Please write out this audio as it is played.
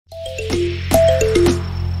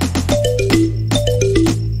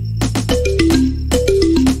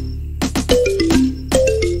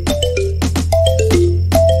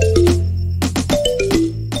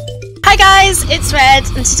It's Red,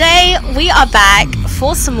 and today we are back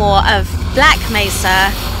for some more of Black Mesa.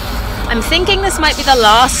 I'm thinking this might be the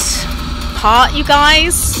last part, you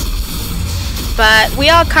guys, but we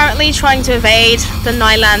are currently trying to evade the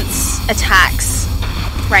Nihilanth's attacks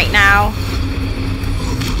right now.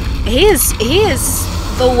 He is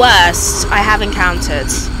the worst I have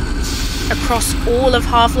encountered across all of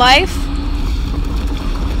Half-Life.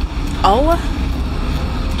 Oh.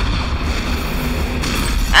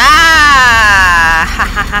 Ah! Ha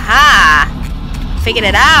ha ha ha! Figured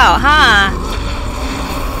it out, huh?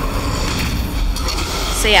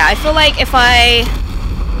 So yeah, I feel like if I...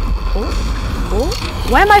 Oh,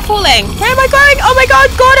 where am I falling? Where am I going? Oh my god,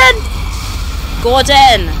 Gordon!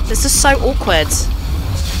 Gordon! This is so awkward.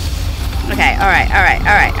 Okay,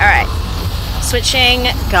 alright. Switching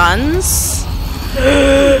guns.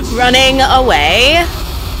 Running away.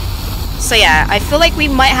 So yeah, I feel like we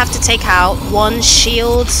might have to take out one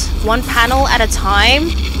shield, one panel at a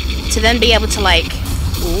time, to then be able to like,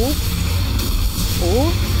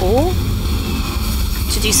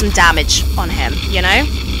 to do some damage on him, you know?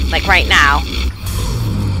 Like right now.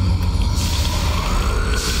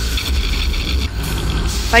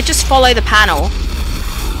 If I just follow the panel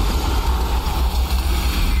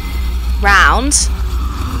round,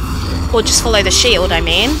 or just follow the shield, I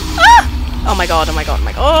mean. Ah! Oh my god, oh my god, oh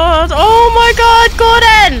my god, oh my god,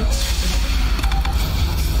 Gordon!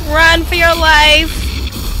 Run for your life!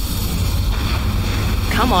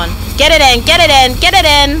 Come on. Get it in, get it in, get it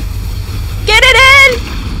in! Get it in!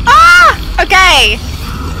 Ah! Okay!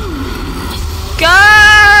 Go,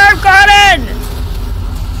 Gordon!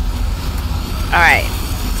 Alright,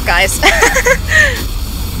 guys.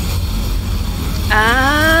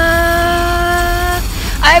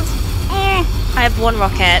 I have one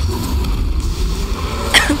rocket.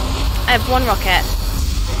 I have one rocket.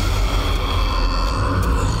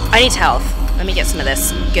 I need health. Let me get some of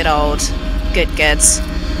this good old goods.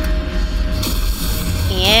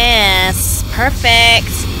 Yes,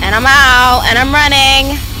 perfect. And I'm out, and I'm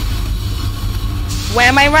running. Where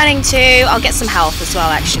am I running to? I'll get some health as well,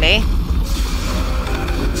 actually.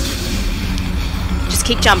 Just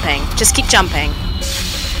keep jumping. Just keep jumping.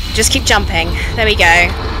 Just keep jumping. There we go.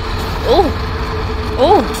 Oh.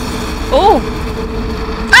 Oh.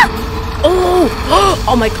 Oh!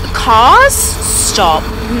 Oh my... Cars? Stop.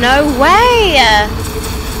 No way!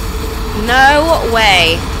 No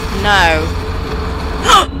way. No.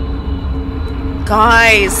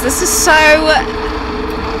 Guys, this is so...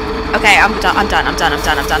 Okay, I'm done.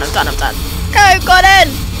 Go, Gordon!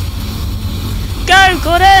 Go,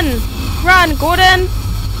 Gordon! Run, Gordon!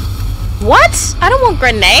 What? I don't want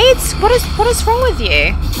grenades! What is wrong with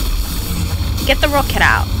you? Get the rocket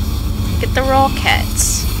out. Get the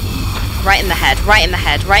rocket. Right in the head, right in the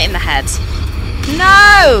head, right in the head.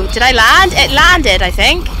 No! Did I land? It landed, I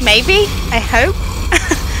think. Maybe? I hope.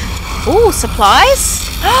 Ooh, supplies?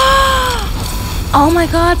 Oh my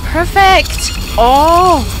god, perfect!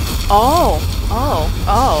 Oh!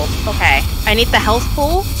 Okay. I need the health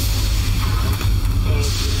pool.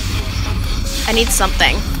 I need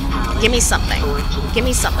something. Give me something. Give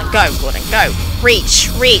me something. Go, Gordon, go. Reach.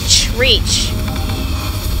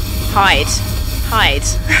 Hide. Hide.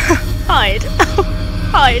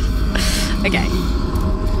 Okay.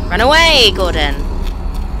 Run away, Gordon.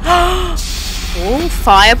 Ooh,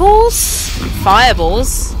 fireballs?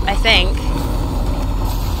 Fireballs, I think.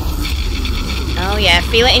 Oh yeah,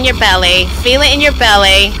 feel it in your belly. Feel it in your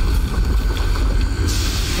belly.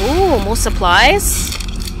 Ooh, more supplies?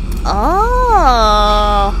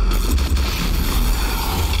 Oh.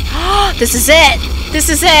 This is it. This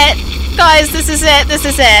is it. Guys, this is it. This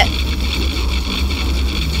is it.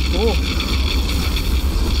 Ooh.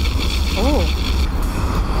 Ooh.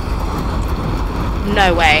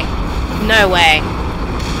 No way. No way.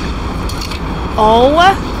 Oh.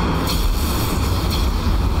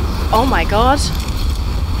 Oh my god.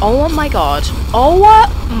 Oh my god. Oh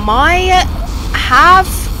my...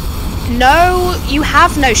 You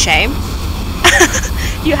have no shame.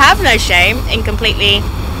 You have no shame in completely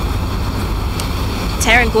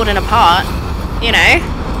tearing Gordon apart. You know.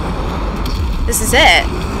 This is it.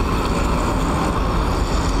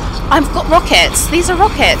 I've got rockets. These are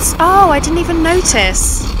rockets. Oh, I didn't even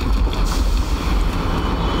notice.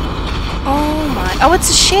 Oh my... Oh, it's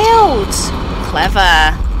a shield.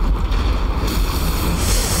 Clever.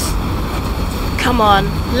 Come on.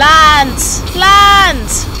 Land! Land!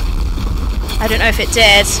 I don't know if it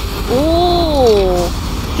did. Ooh.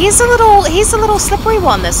 He's a little slippery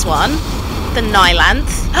one, this one. The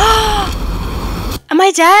Nihilanth. Am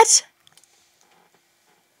I dead?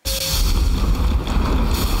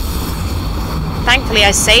 Thankfully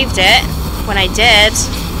I saved it when I did.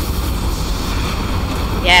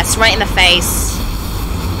 Yes, right in the face.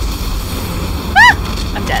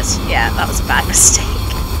 Ah! I'm dead. Yeah, that was a bad mistake.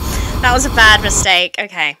 That was a bad mistake.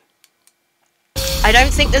 Okay. I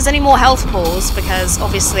don't think there's any more health balls because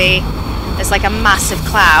obviously there's like a massive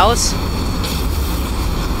cloud.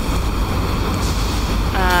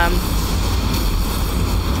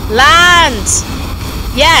 Land!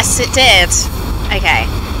 Yes, it did. Okay.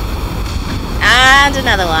 And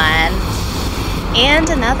another one. And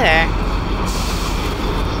another.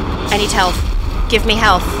 I need health. Give me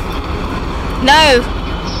health. No!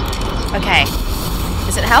 Okay.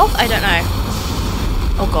 Is it health? I don't know.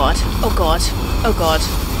 Oh god. Oh god. Oh god.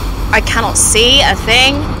 I cannot see a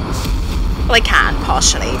thing. Well, I can,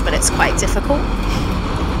 partially, but it's quite difficult.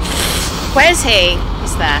 Where is he?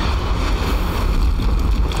 He's there.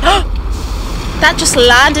 That just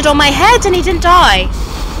landed on my head and he didn't die.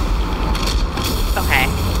 Okay.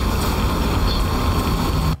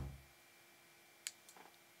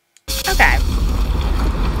 Okay.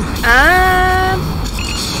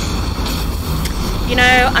 You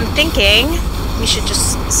know, I'm thinking we should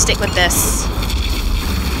just stick with this.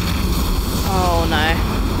 Oh no.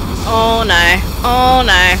 Oh no. Oh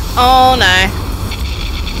no. Oh no.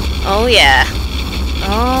 Oh yeah.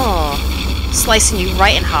 Oh. Slicing you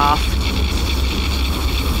right in half.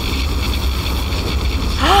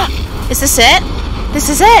 Is this it? This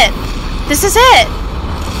is it! This is it!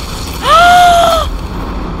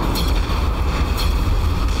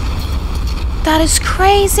 That is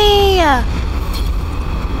crazy!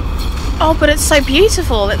 Oh, but it's so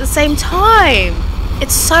beautiful at the same time.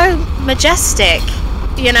 It's so majestic,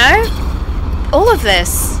 you know? All of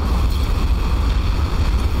this.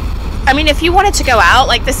 I mean, if you wanted to go out,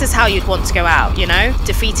 like, this is how you'd want to go out, you know?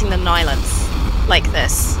 Defeating the Nihilanth. Like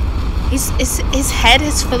this. His head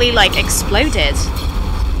is fully, like, exploded.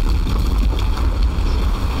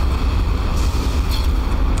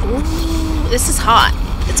 Ooh, this is hot.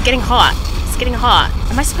 It's getting hot. It's getting hot.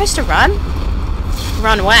 Am I supposed to run?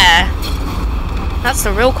 Run where? That's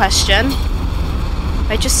the real question.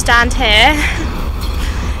 I just stand here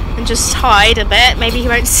and just hide a bit. Maybe he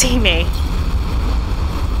won't see me.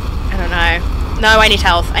 I don't know. No, I need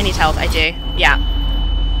health. I need health. I do. Yeah.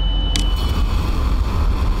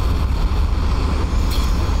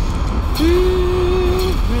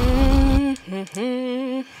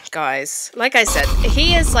 Guys, like I said,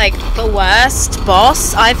 he is like the worst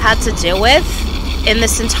boss I've had to deal with in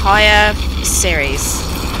this entire series.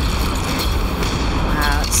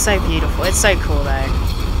 Wow, it's so beautiful. It's so cool though.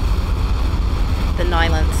 The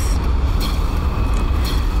Nihilanth.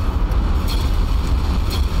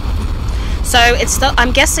 So it's the,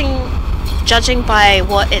 I'm guessing, judging by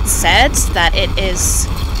what it said, that it is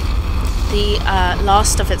the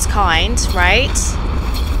last of its kind, right?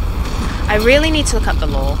 I really need to look up the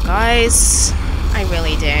lore, guys. I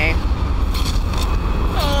really do.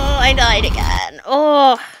 Oh, I died again.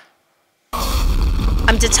 Oh.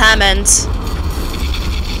 I'm determined.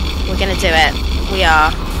 We're gonna do it. We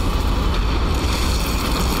are.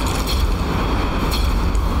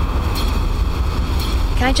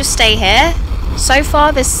 Can I just stay here? So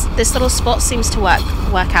far, this little spot seems to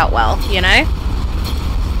work out well, you know?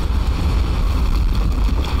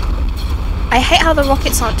 I hate how the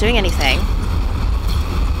rockets aren't doing anything.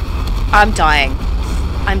 I'm dying.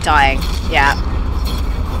 I'm dying. Yeah.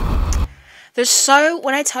 There's so...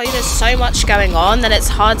 When I tell you there's so much going on, that it's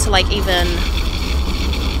hard to, like, even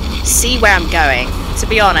see where I'm going, to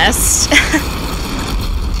be honest.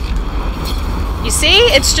 You see?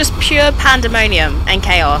 It's just pure pandemonium and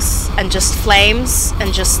chaos. And just flames,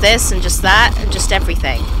 and just this, and just that, and just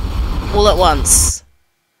everything. All at once.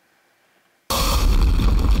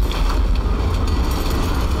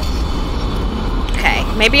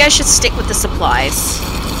 Maybe I should stick with the supplies,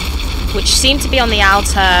 which seem to be on the outer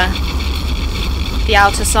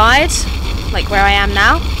side, like where I am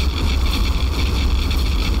now.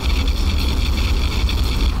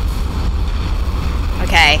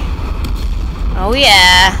 Okay. Oh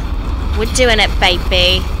yeah, we're doing it,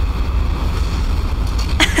 baby.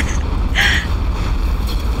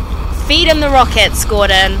 Feed him the rockets,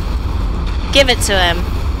 Gordon. Give it to him.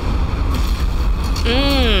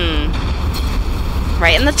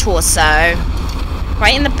 Right in the torso.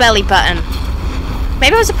 Right in the belly button.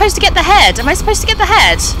 Maybe I'm supposed to get the head. Am I supposed to get the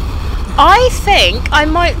head? I think I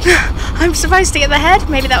might... I'm supposed to get the head?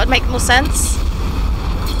 Maybe that would make more sense.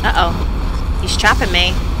 Uh-oh. He's trapping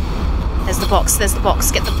me. There's the box, there's the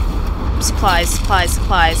box. Get the supplies, supplies,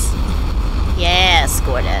 supplies. Yes,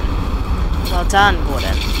 Gordon. Well done,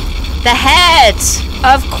 Gordon. The head!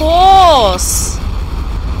 Of course!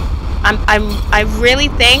 I really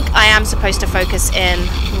think I am supposed to focus in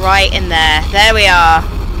right in there. There we are.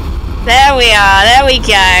 There we are. There we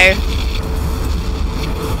go.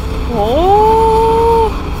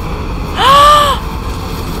 Oh!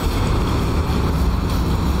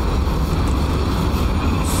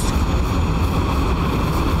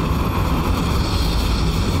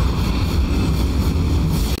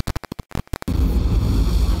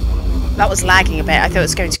 That was lagging a bit. I thought it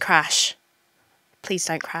was going to crash. Please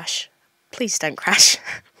don't crash. Please don't crash.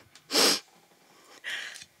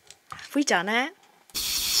 Have we done it?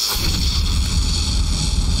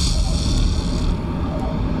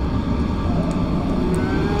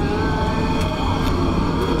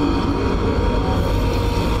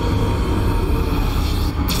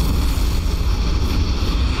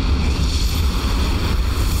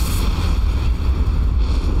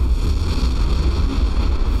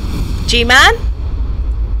 G-Man?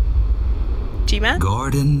 G-Man?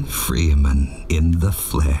 Gordon Freeman in the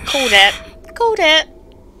flesh. Called it. Called it.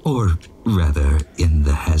 Or rather, in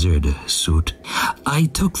the hazard suit. I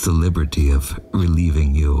took the liberty of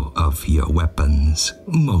relieving you of your weapons.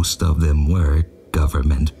 Most of them were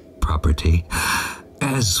government property.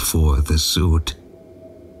 As for the suit,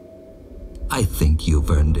 I think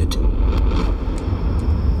you've earned it.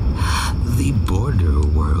 The border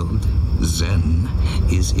world, Zen,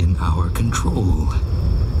 is in our control.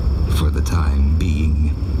 For the time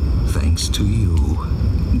being, thanks to you.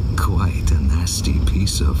 Quite a nasty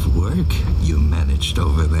piece of work you managed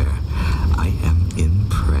over there. I am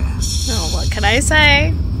impressed. Oh, what can I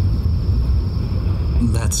say?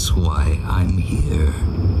 That's why I'm here,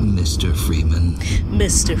 Mr. Freeman.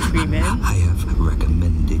 Mr. Freeman. I have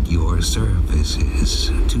recommended your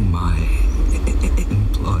services to my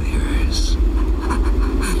employers.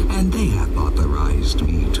 And they have authorized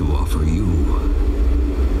me to offer you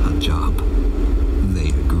a job. They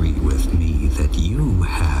agree with me that you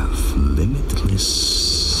have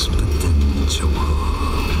limitless potential.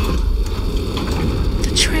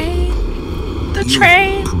 The train. The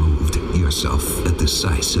train. You proved yourself a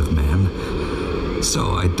decisive man,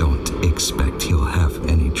 so I don't expect you'll have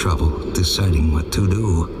any trouble deciding what to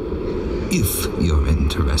do. If you're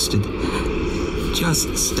interested,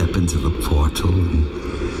 just step into the portal and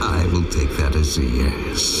I will take that as a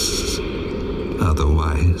yes.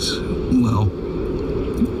 Otherwise, well,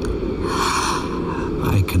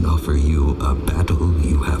 I can offer you a battle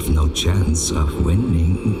you have no chance of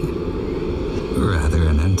winning. Rather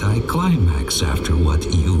an anticlimax after what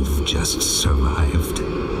you've just survived.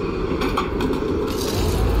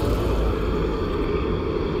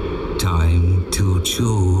 Time to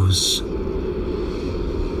choose.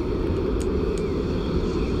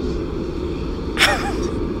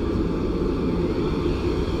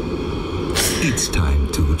 It's time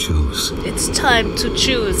to choose. It's time to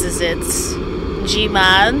choose, is it?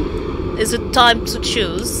 G-Man? Is it time to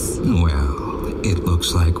choose? Well, it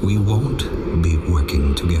looks like we won't be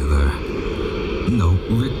working together. No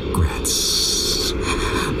regrets,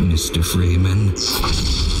 Mr. Freeman.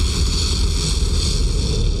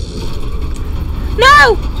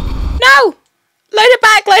 No! No! Load it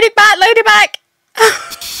back! Load it back! Load it back!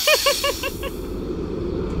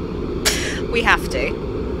 We have to.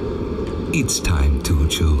 It's time to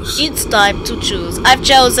choose. It's time to choose. I've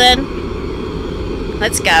chosen.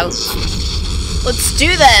 Let's go. Let's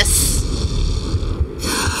do this.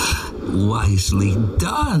 Wisely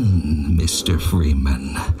done, Mr.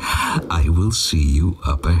 Freeman. I will see you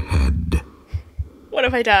up ahead. What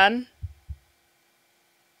have I done?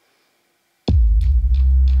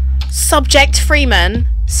 Subject Freeman.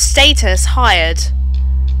 Status hired.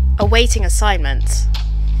 Awaiting assignment.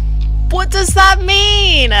 What does that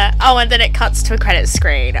mean? Oh, and then it cuts to a credit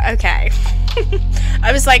screen. Okay.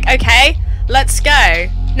 I was like, okay, let's go.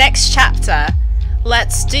 Next chapter.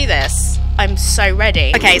 Let's do this. I'm so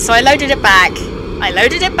ready. Okay, so I loaded it back. I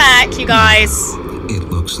loaded it back, you guys. It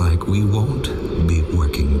looks like we won't be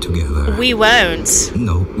working together. We won't.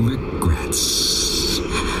 No regrets,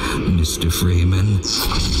 Mr. Freeman.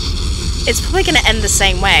 It's probably going to end the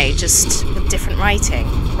same way, just with different writing,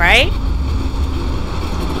 right?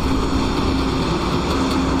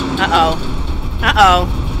 Uh-oh. Uh-oh.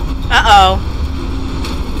 Uh-oh.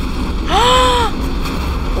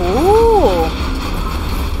 Ooh.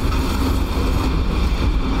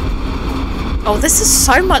 Oh, this is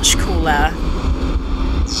so much cooler.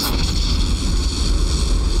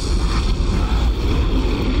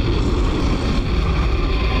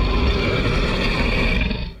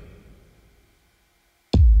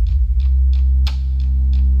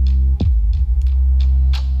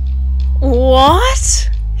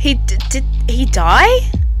 Did he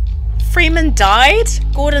die? Freeman died?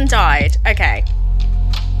 Gordon died. Okay.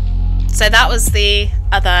 So that was the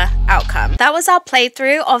other outcome. That was our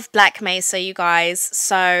playthrough of Black Mesa, you guys.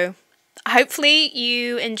 So hopefully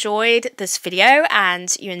you enjoyed this video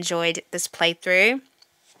and you enjoyed this playthrough.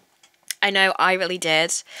 I know I really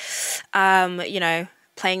did. You know,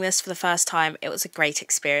 playing this for the first time, it was a great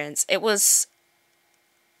experience. It was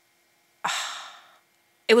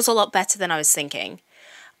a lot better than I was thinking.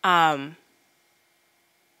 And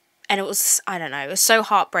it was, I don't know, it was so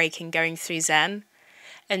heartbreaking going through Zen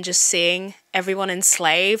and just seeing everyone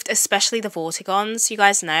enslaved, especially the Vortigons. You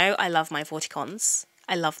guys know I love my Vortigons.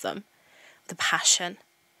 I love them with a passion.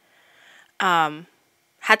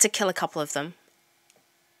 Had to kill a couple of them.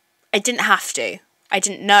 I didn't have to. I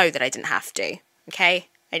didn't know that I didn't have to, okay?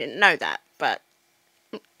 I didn't know that, but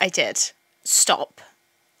I did stop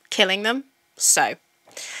killing them. So,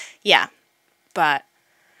 yeah. But,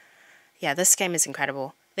 yeah, this game is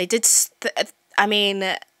incredible. They did,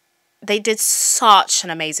 they did such an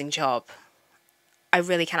amazing job. I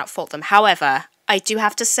really cannot fault them. However, I do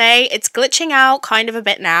have to say, it's glitching out kind of a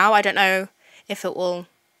bit now. I don't know if it will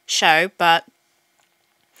show, but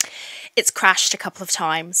it's crashed a couple of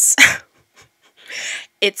times.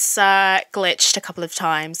 It's glitched a couple of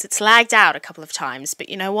times. It's lagged out a couple of times, but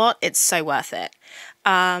you know what? It's so worth it.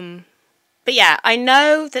 But yeah, I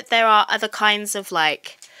know that there are other kinds of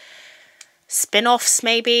like spin-offs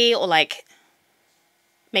maybe, or like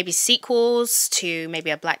maybe sequels to maybe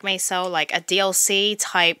a Black Mesa, or like a DLC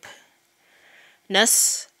type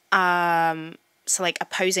ness. So like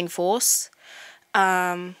opposing force.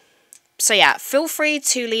 So yeah, feel free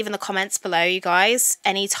to leave in the comments below, you guys,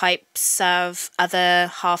 any types of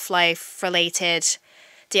other Half-Life related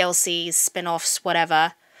DLCs, spin-offs,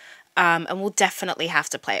 whatever. And we'll definitely have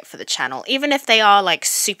to play it for the channel. Even if they are like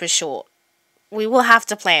super short, we will have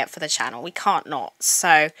to play it for the channel. We can't not.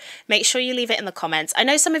 So make sure you leave it in the comments. I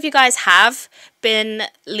know some of you guys have been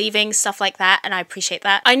leaving stuff like that, and I appreciate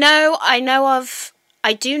that. I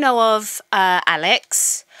do know of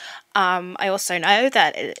Alex. I also know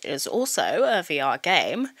that it is also a VR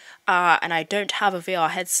game, and I don't have a VR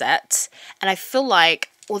headset, and I feel like,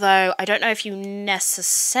 although I don't know if you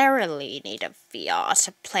necessarily need a VR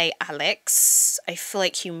to play Alex, I feel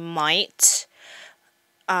like you might,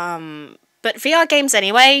 but VR games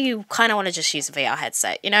anyway, you kind of want to just use a VR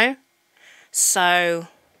headset, you know? So,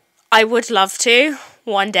 I would love to,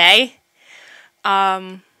 one day,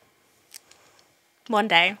 when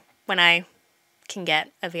I can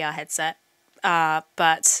get a VR headset,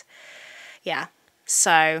 but yeah,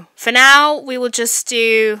 so for now we will just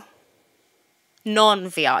do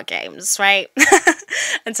non-VR games, right?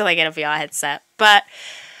 Until I get a VR headset. But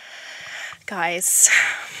guys,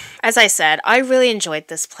 as I said, I really enjoyed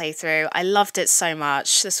this playthrough. I loved it so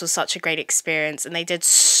much. This was such a great experience, and they did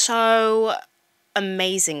so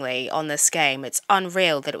amazingly on this game. It's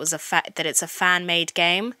unreal that it was it's a fan-made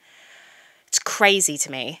game. It's crazy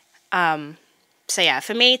to me. So yeah,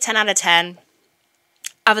 for me, 10 out of 10.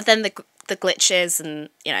 Other than the glitches and,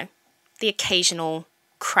 you know, the occasional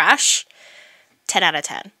crash, 10 out of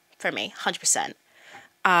 10 for me, 100%.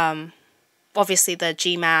 Obviously the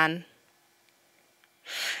G-Man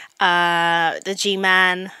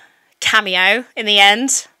cameo in the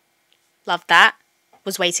end. Loved that.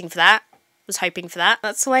 Was waiting for that. Was hoping for that.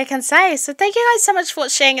 That's all I can say. So thank you guys so much for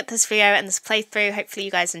watching this video and this playthrough. Hopefully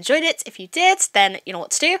you guys enjoyed it. If you did, then you know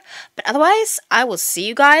what to do. But otherwise, I will see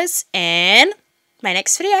you guys in my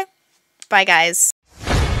next video. Bye guys.